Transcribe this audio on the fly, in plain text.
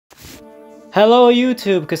Hello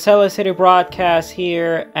YouTube, Casella City Broadcast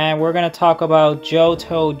here, and we're going to talk about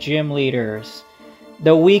Johto gym leaders.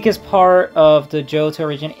 The weakest part of the Johto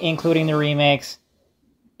region, including the remix,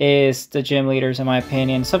 is the gym leaders in my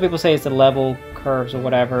opinion. Some people say it's the level curves or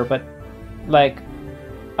whatever, but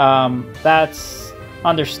that's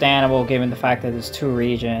understandable given the fact that there's two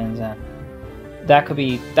regions, and that could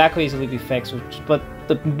easily be fixed. But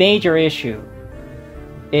the major issue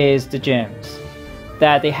is the gyms.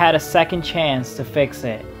 That they had a second chance to fix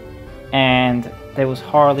it, and there was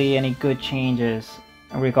hardly any good changes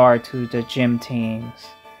in regard to the gym teams.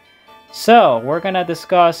 So we're gonna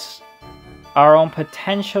discuss our own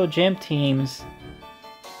potential gym teams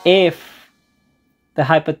if the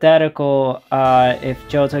hypothetical if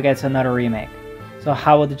Johto gets another remake. So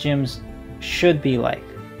how would the gyms should be like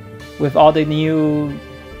with all the new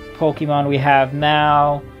Pokemon we have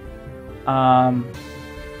now?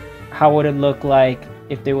 How would it look like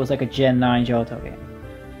if there was like a Gen 9 Johto game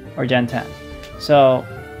or Gen 10? So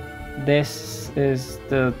this is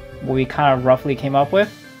what we kind of roughly came up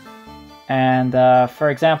with. And for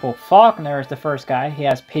example, Faulkner is the first guy. He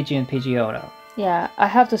has Pidgey and Pidgeotto. Yeah, I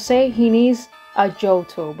have to say he needs a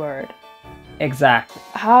Johto bird. Exactly.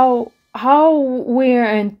 How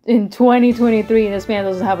we're in 2023 and this man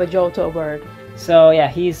doesn't have a Johto bird? So yeah,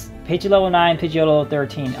 he's Pidgey level 9, Pidgeotto level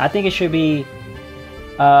 13. I think it should be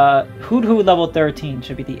Hoot level 13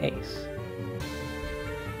 should be the ace.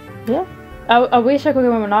 Yeah, I wish I could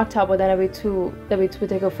give him a Noctowl, but then that'd be too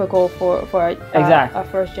difficult for our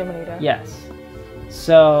first gym leader. Yes.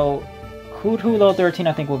 So Hoot level 13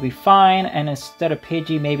 I think will be fine, and instead of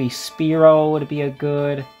Pidgey, maybe Spearow would be a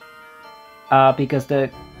good because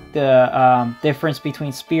the difference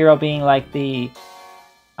between Spearow being like the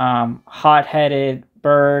hot-headed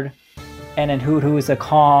bird, and then Hoot is a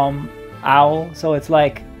calm owl, so it's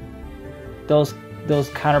like those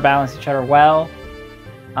counterbalance each other well.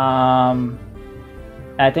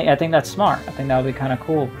 I think that's smart. I think that would be kind of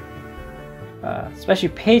cool. Especially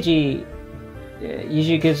Pidgey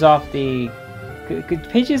usually gives off the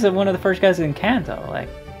Pidgey is one of the first guys in Kanto. Like,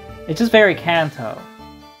 it's just very Kanto,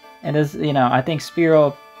 and as you know, I think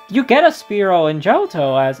Spearow, you get a Spearow in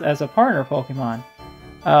Johto as a partner Pokemon,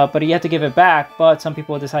 but you have to give it back. But some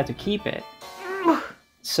people decide to keep it.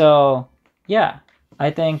 So yeah,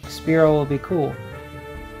 I think Spearow will be cool.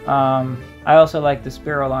 I also like the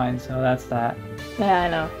Spearow line, so that's that. Yeah, I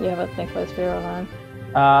know. You have a thing for the Spearow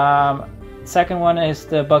line. Second one is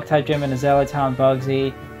the Bug-type gym in the Zelatown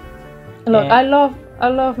Bugsy. Look, and I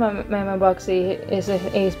love my Bugsy is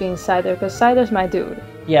Ace being Cider, because Cider's my dude.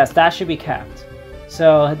 Yes, that should be kept.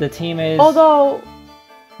 So the team is... Although...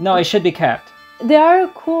 No, it should be kept. There are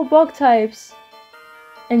cool bug types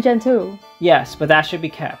in Gen 2. Yes, but that should be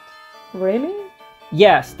kept. Really?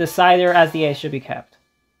 Yes, the Cider as the ace should be kept.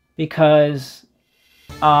 Because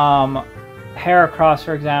Heracross,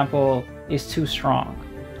 for example, is too strong.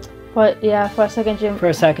 But yeah, for a second gym. For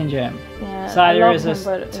a second gym. Yeah, Cider is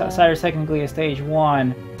Cider's technically a stage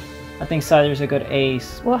 1. I think Cider's a good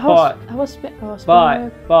ace. Well, but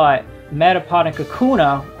Metapod and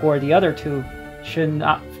Kakuna, who are the other two, shouldn't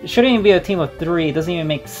even be a team of 3. It doesn't even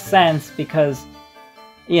make sense because,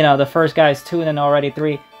 you know, the first guy is 2 and then already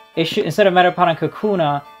 3. It should, instead of Metapod and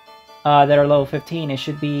Kakuna that are level 15, it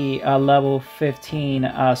should be a level 15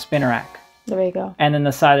 Spinarak. There you go. And then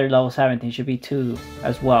the Cider level 17 should be 2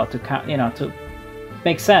 as well to count, you know, to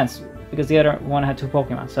make sense because the other one had 2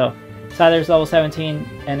 Pokemon. So Cider's level 17,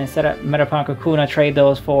 and instead of Metapod and Kakuna, trade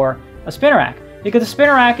those for a Spinarak. Because the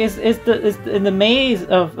Spinarak is in the maze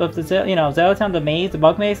of the Zelatown, the maze, the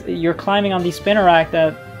bug maze. You're climbing on these Spinarak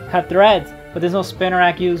that have threads, but there's no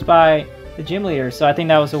Spinarak used by the gym leader. So I think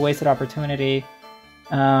that was a wasted opportunity.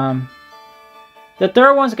 The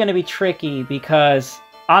third one's going to be tricky because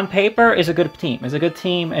on paper is a good team. It's a good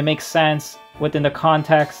team. It makes sense within the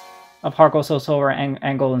context of Heart Gold, Soul Silver,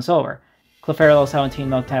 and Gold and Silver. Clefairy level 17,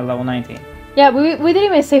 Miltank level 19. Yeah, we didn't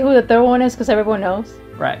even say who the third one is because everyone knows.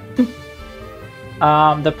 Right.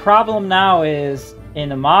 The problem now is in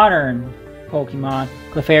the modern Pokemon,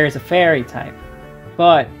 Clefairy is a fairy type.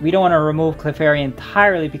 But we don't want to remove Clefairy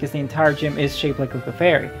entirely because the entire gym is shaped like a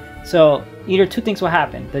Clefairy. So either two things will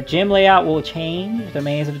happen. The gym layout will change. The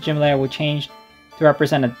maze of the gym layout will change to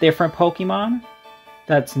represent a different Pokemon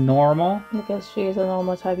that's normal. Because she is a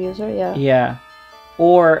normal type user, yeah. Yeah.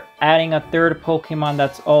 Or adding a third Pokemon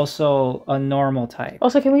that's also a normal type.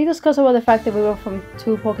 Also, can we discuss about the fact that we went from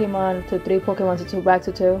 2 Pokemon to 3 Pokemon to 2 back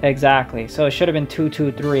to 2? Exactly. So it should have been 2,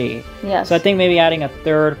 2, 3. Yes. So I think maybe adding a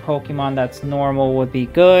third Pokemon that's normal would be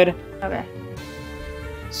good. Okay.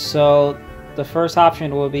 So the first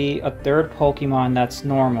option will be a third Pokemon that's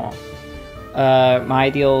normal. my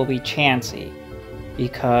ideal will be Chansey,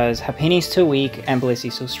 because Happini's too weak and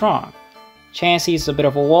Blissey's too strong. Chansey's a bit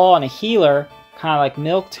of a wall and a healer, kind of like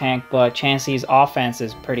Milk Tank, but Chansey's offense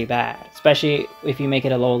is pretty bad, especially if you make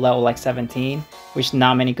it a low level like 17, which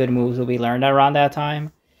not many good moves will be learned around that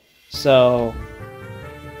time. So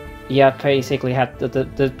you have basically have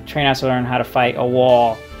the trainer has to learn how to fight a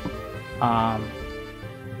wall that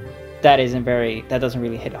doesn't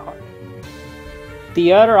really hit hard.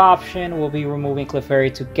 The other option will be removing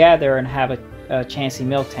Clefairy together and have a Chansey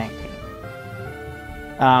Milk Tank team.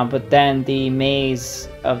 But then the maze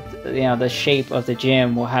of, the shape of the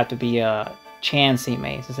gym will have to be a Chansey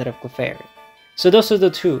maze instead of Clefairy. So those are the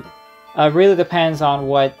two. Really depends on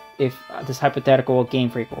if this hypothetical Game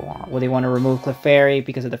Freak will want. Will they want to remove Clefairy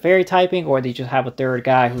because of the fairy typing, or they just have a third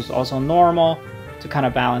guy who's also normal to kind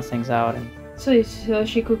of balance things out? And so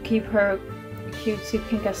she could keep her cutesy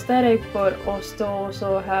pink aesthetic, but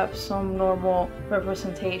also have some normal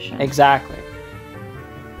representation. Exactly.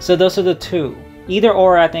 So those are the two. Either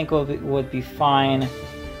or, I think would be fine.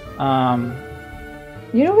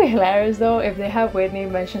 You know, it'd be hilarious though if they have Whitney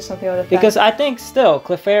mention something on the fact. Because I think still her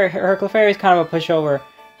Clefairy is kind of a pushover.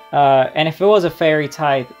 And if it was a fairy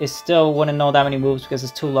type, it still wouldn't know that many moves because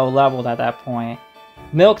it's too low leveled at that point.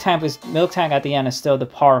 Milk Tank at the end is still the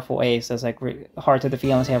powerful ace that's like hard to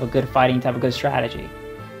defeat unless you have a good fighting to have a good strategy.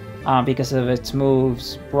 Because of its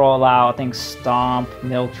moves, Brawl Out, I think Stomp,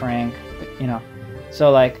 Milk Drink,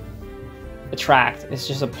 So like Attract, it's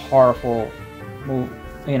just a powerful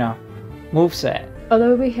move set. Oh, that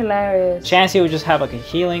would be hilarious. Chansey would just have like a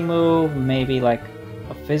healing move, maybe like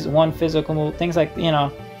one physical move, things like,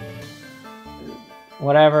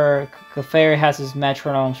 whatever. Clefairy has his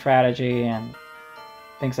metronome strategy and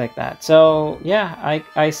things like that. So yeah,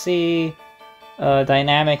 I see a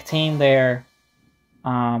dynamic team there,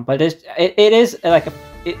 but it is like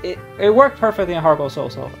it worked perfectly in Heart Gold Soul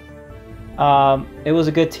Silver. It was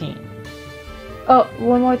a good team. Oh,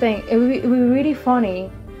 one more thing. It would be really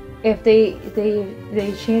funny if they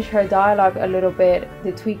change her dialogue a little bit,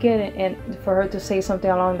 they tweak it, and for her to say something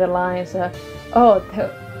along the lines of,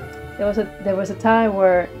 there was a time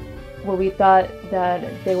where we thought that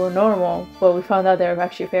they were normal, but we found out they were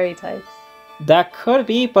actually fairy types. That could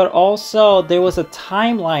be, but also there was a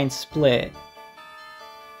timeline split.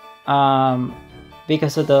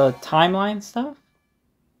 Because of the timeline stuff.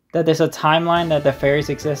 That there's a timeline that the fairies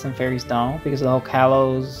exist and fairies don't, because of the whole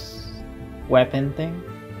Kalos weapon thing.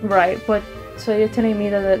 Right, but so you're telling me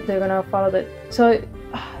that they're gonna follow the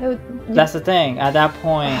that's the thing. At that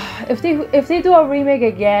point, if they do a remake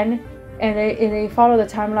again and they follow the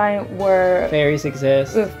timeline where fairies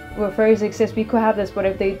exist, where fairies exist, we could have this. But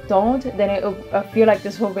if they don't, then I feel like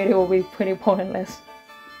this whole video will be pretty pointless.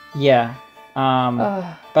 Yeah.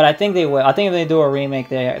 But I think they will. I think if they do a remake,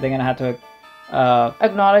 they're gonna have to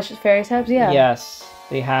acknowledge fairy types. Yeah. Yes.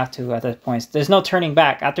 They have to at that point. There's no turning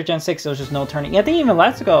back. After Gen 6, there was just no turning. I think even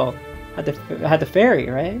Let's Go had the fairy,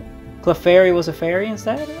 right? Clefairy was a fairy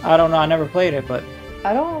instead? I don't know. I never played it, but...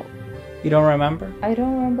 You don't remember? I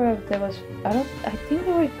don't remember if there was... I don't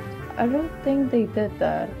think they did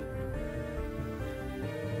that.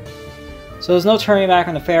 So there's no turning back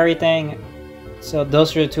on the fairy thing. So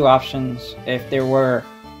those are the two options if there was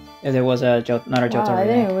another Johto remake. I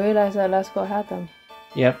didn't realize that Let's Go had them.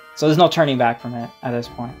 Yep. So there's no turning back from it at this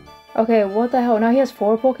point. Okay, what the hell? Now he has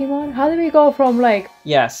 4 Pokemon? How did we go from like...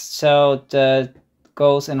 Yes, so the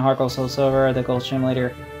Ghost in Heart Gold Soul Silver, the Ghost Gym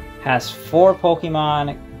Leader, has 4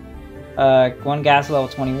 Pokemon. One Gas level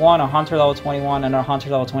 21, a Hunter level 21, and a Hunter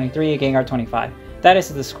level 23, a Gengar 25. That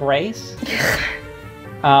is a disgrace.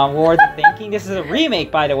 What were they thinking? This is a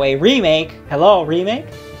remake, by the way. Remake. Hello, remake?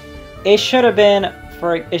 It should have been...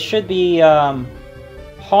 It should be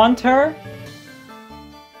Haunter...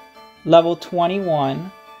 level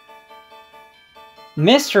 21,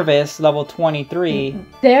 Mischievous level 23.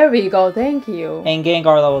 There we go, thank you. And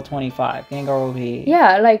Gengar level 25. Gengar will be...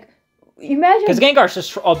 Yeah, like, imagine... Because Gengar is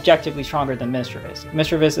just objectively stronger than Mischievous.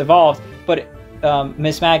 Mischievous evolved, but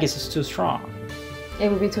Miss Magus is too strong. It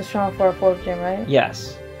would be too strong for a 4th gym, right?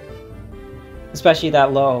 Yes. Especially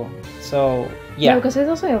that low. So, yeah. No, because it's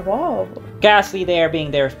also evolved. Ghastly being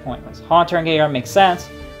there is pointless. Haunter and Gengar makes sense.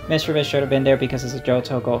 Mischievous should have been there because it's a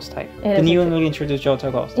Johto Ghost type. The newly introduced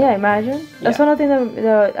Johto Ghost type. Yeah, imagine. That's one of the things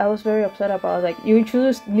that I was very upset about. Like, you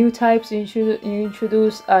introduce new types, you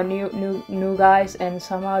introduce new guys, and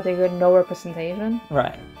somehow they get no representation.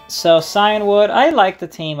 Right. So, Cyanwood, I like the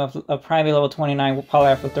team of Primary level 29,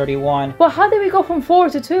 Polygraph level 31. Well, how did we go from 4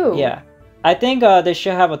 to 2? Yeah. I think they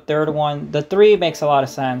should have a third one. The 3 makes a lot of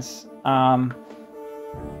sense.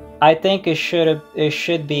 I think it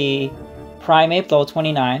should be Primeape level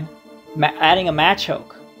 29, adding a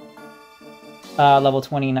Machoke. Level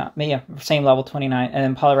 29. Yeah, same level 29, and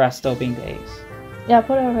then Poliwrath still being the ace. Yeah,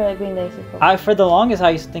 Poliwrath being the ace. For the longest, I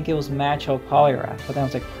used to think it was Machoke Poliwrath, but then I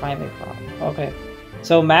was like Primate problem. Okay,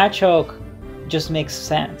 so Machoke just makes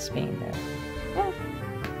sense being there. Yeah,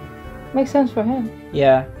 makes sense for him.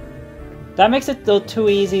 Yeah, that makes it though too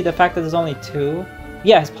easy. The fact that there's only 2.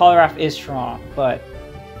 Yeah, his Poliwrath is strong, but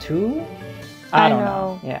 2? I don't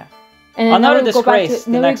know. Yeah. And then another disgrace.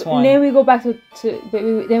 The next one. Then we go back to 3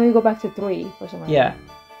 for some reason. Yeah.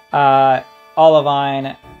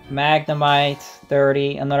 Olivine, Magnemite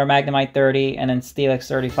 30, another Magnemite 30, and then Steelix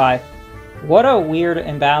 35. What a weird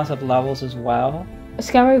imbalance of levels as well.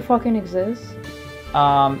 Skarmory fucking exists.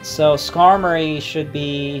 So Skarmory should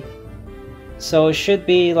be... So it should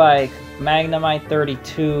be like Magnemite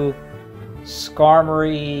 32,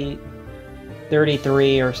 Skarmory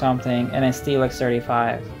 33 or something, and then Steelix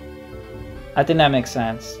 35. I think that makes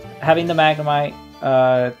sense. Having the Magnemite,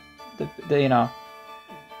 you know,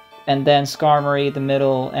 and then Skarmory the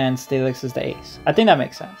middle, and Steelix is the ace. I think that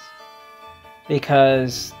makes sense.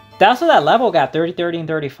 Because that's what that level got, 30, 30, and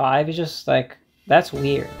 35. It's just like, that's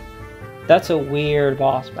weird. That's a weird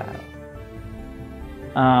boss battle.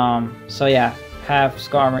 So yeah, have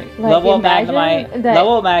Skarmory. Like, level of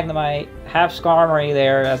Magnemite, have Skarmory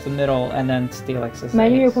there as the middle, and then Steelix is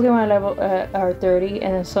imagine ace. your Pokemon level are 30,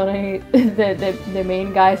 and then suddenly the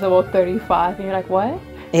main guy is level 35, and you're like, what?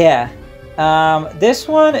 Yeah. This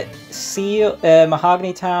one, Seal,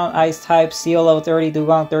 Mahogany Town, Ice type, Seal level 30,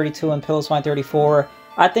 Dugong 32, and Piloswine 34.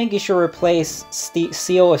 I think you should replace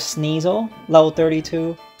Seal with Sneasel, level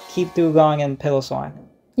 32. Keep Dugong and Piloswine.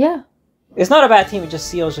 Yeah. It's not a bad team, it's just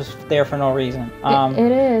Seal's just there for no reason.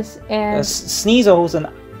 It is, and Sneasel, who's an,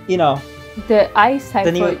 you know, the ice type,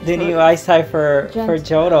 the new ice type for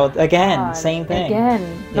Johto. Again, God, same thing.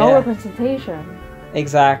 Again, no representation.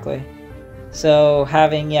 Exactly. So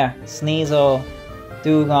having, yeah, Sneasel,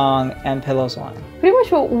 Dugong, and Piloswine. Pretty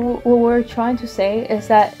much what we're trying to say is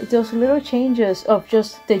that those little changes of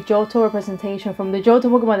just the Johto representation from the Johto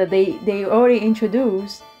Pokemon that they already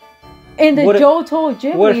introduced in the Johto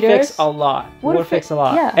gym would leaders fix a lot. Would fix a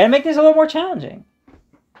lot. Yeah. And make this a little more challenging.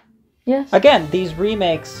 Yes. Again, these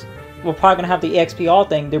remakes, we're probably gonna have the EXP all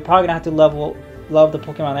thing. They're probably gonna have to love the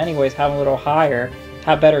Pokemon anyways, have them a little higher,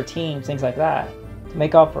 have better teams, things like that, to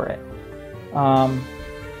make up for it.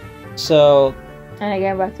 So. And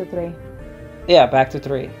again, back to 3. Yeah, back to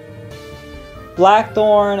 3.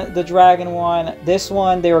 Blackthorn, the dragon one. This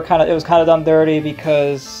one, it was kind of done dirty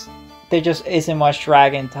because there just isn't much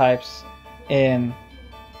dragon types in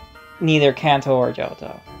neither Kanto or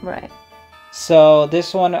Johto. Right. So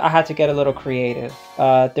this one, I had to get a little creative.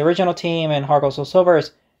 The original team in Heart Gold Soul Silver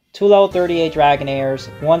is 2 level 38 Dragonairs,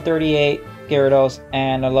 138 Gyarados,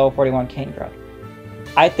 and a level 41 Kingdra.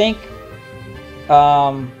 I think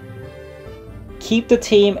keep the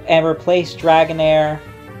team and replace Dragonair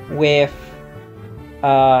with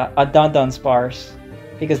a Dunsparce,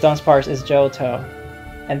 because Dunsparce is Johto,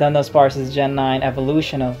 and Dunsparce is Gen 9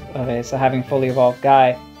 evolution of it, so having fully evolved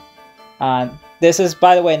Guy. This is,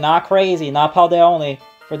 by the way, not crazy, not Paldea only.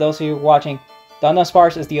 For those of you watching,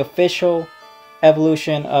 Dunsparce is the official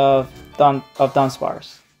evolution of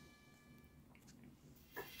Dunsparce.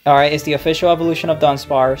 Alright, it's the official evolution of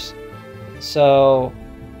Dunsparce. So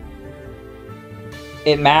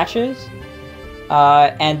it matches.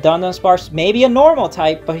 And Dunsparce may be a normal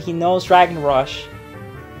type, but he knows Dragon Rush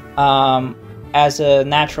as a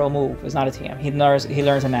natural move. It's not a TM. He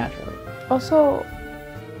learns it naturally. Also,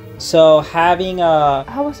 so having a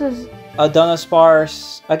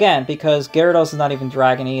Dunsparce, again, because Gyarados is not even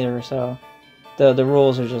Dragon either, so the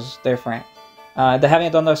rules are just different. Having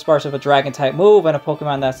a Dunsparce with a Dragon type move and a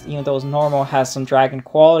Pokemon that's, even though it's normal, has some Dragon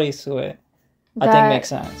qualities to it, I think makes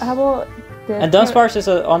sense. How about and Dunsparce is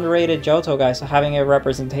an underrated Johto guy, so having a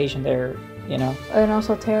representation there, you know. And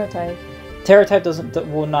also Terra type. Terra type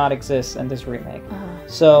will not exist in this remake.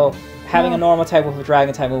 So having a normal type with a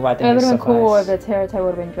Dragon type move, I think, it would have been suffice. cool if the Terra type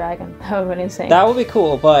would have been Dragon. That would have been insane. That would be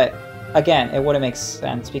cool, but again, it wouldn't make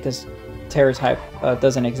sense because Terra type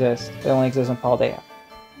doesn't exist. It only exists in Paldea.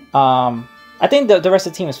 I think the rest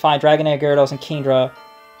of the team is fine. Dragonair, Gyarados, and Kingdra.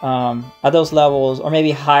 At those levels, or maybe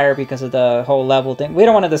higher because of the whole level thing. We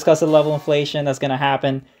don't want to discuss the level inflation that's going to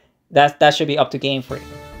happen. That should be up to Game Freak.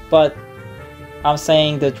 But I'm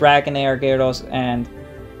saying the Dragonair, Gyarados, and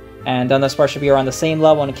Dunsparce should be around the same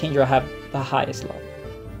level, and Kingdra have the highest level.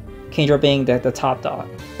 Kingdra being the top dog.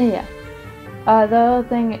 Yeah. The other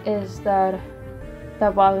thing is that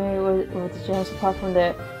bothered me with the gyms, apart from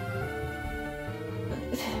the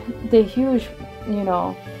huge, you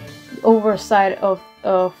know, oversight of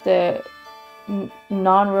the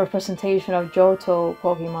non-representation of Johto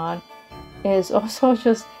Pokemon is also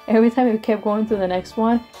just every time we kept going to the next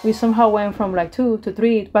one, we somehow went from like 2 to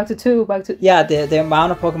 3 back to 2 back to... Yeah, the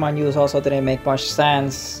amount of Pokemon used also didn't make much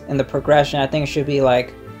sense in the progression. I think it should be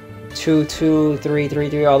like 2, 2, 3, 3,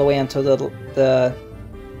 3 all the way until the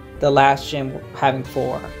last gym having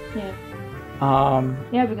 4. Yeah.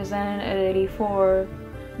 Yeah, because then at 84...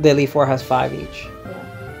 The Elite Four has 5 each. Yeah.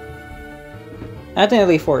 I think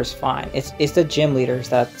Elite Four is fine. It's the gym leaders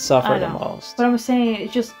that suffer the most. But I'm saying,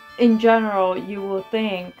 it's just, in general, you will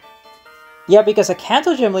think... Yeah, because the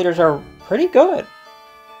Kanto gym leaders are pretty good.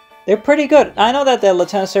 They're pretty good. I know that the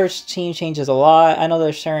Lieutenant Surge team changes a lot. I know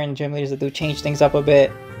there's certain gym leaders that do change things up a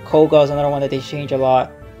bit. Koga is another one that they change a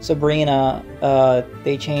lot. Sabrina,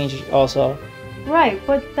 they change also. Right,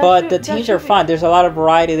 but the teams are fun. There's a lot of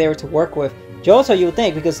variety there to work with. Johto, you would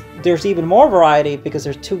think, because there's even more variety because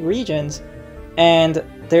there's 2 regions, and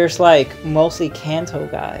there's like mostly Kanto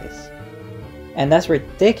guys, and that's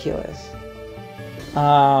ridiculous.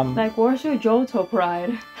 Like, where's your Johto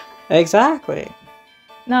pride? Exactly.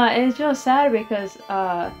 No, it's just sad because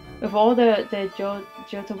with all the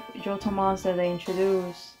Johtomons that they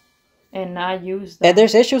introduce and not use them. And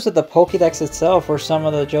there's issues with the Pokédex itself, where some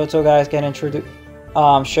of the Johto guys get introduced,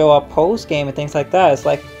 show up post game and things like that. It's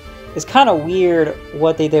like, it's kind of weird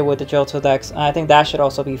what they did with the Johto Dex, and I think that should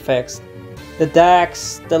also be fixed. The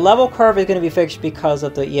Dex, the level curve is going to be fixed because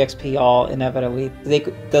of the EXP all, inevitably.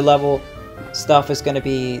 The level stuff is going to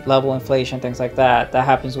be level inflation, things like that. That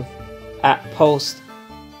happens with at post,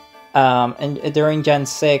 and during Gen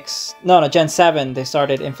 6, Gen 7, they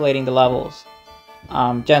started inflating the levels.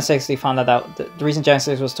 Gen 6, they found that out. The reason Gen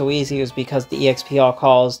 6 was too easy was because the EXP all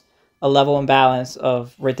caused a level imbalance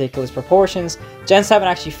of ridiculous proportions. Gen 7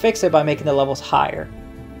 actually fixed it by making the levels higher,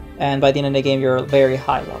 and by the end of the game you're a very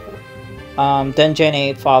high level. Then Gen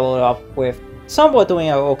 8 followed up with somewhat doing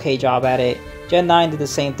an okay job at it. Gen 9 did the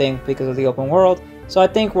same thing because of the open world, so I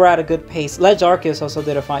think we're at a good pace. Ledge Arceus also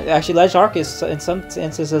did a fine... Actually, Ledge Arceus, in some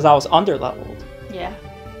instances, I was under-leveled. Yeah.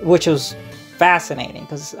 Which was fascinating,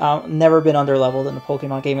 because I've never been under-leveled in a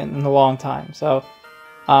Pokemon game in a long time, so...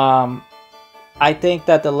 I think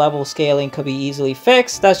that the level scaling could be easily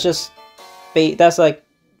fixed. That's just, that's like,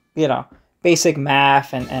 you know, basic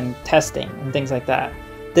math and testing and things like that.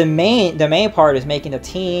 The main part is making the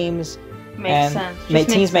teams make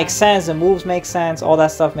sense. The moves make sense. All that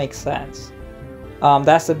stuff makes sense.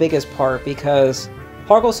 That's the biggest part, because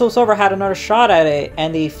Heart Gold Soul Silver had another shot at it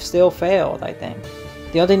and they still failed. I think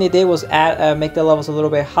the only thing they did was make the levels a little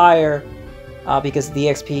bit higher. Because the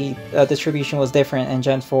XP distribution was different in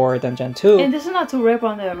Gen 4 than Gen 2. And this is not to rip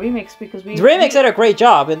on the remix, because the remix did a great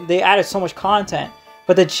job and they added so much content,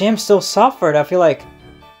 but the gym still suffered. I feel like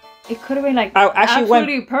it could have been like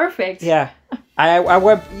absolutely perfect. Yeah, I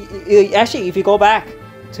went actually. If you go back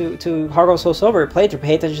to Heart Gold Soul Silver, pay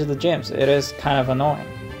attention to the gyms. It is kind of annoying.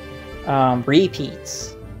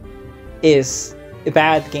 Repeats is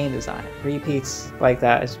bad game design. Repeats like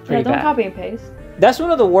that is pretty bad. Yeah, don't copy and paste. That's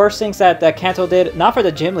one of the worst things that Kanto did, not for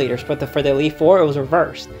the gym leaders, but for the Elite Four, it was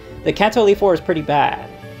reversed. The Kanto Elite Four is pretty bad,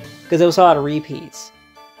 because there was a lot of repeats.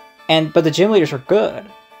 But the gym leaders are good.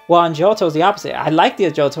 Well, in Johto, it's the opposite. I like the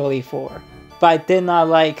Johto Elite Four, but I did not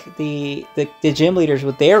like the gym leaders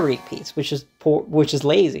with their repeats, which is poor, which is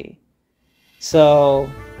lazy. So,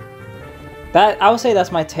 that I would say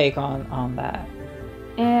that's my take on that.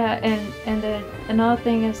 Yeah, and then another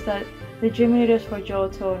thing is that the gym leaders for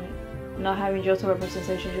Johto, not having Johto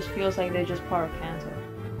representation, just feels like they're just part of Kanto.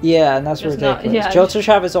 Yeah, and that's ridiculous. Johto should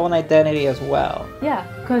have its own identity as well. Yeah,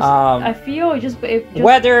 because I feel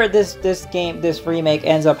whether this remake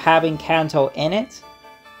ends up having Kanto in it,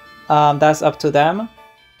 that's up to them.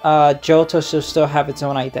 Johto should still have its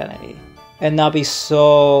own identity and not be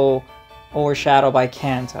so overshadowed by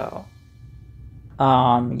Kanto.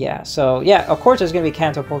 Yeah, so yeah, of course there's gonna be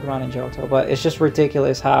Kanto Pokemon in Johto, but it's just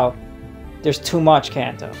ridiculous how there's too much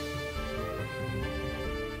Kanto.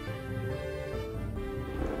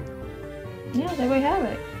 Yeah, there we have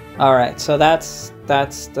it. Alright, so that's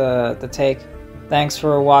the take. Thanks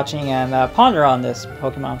for watching, and ponder on this,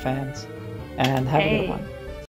 Pokemon fans, and have a good one.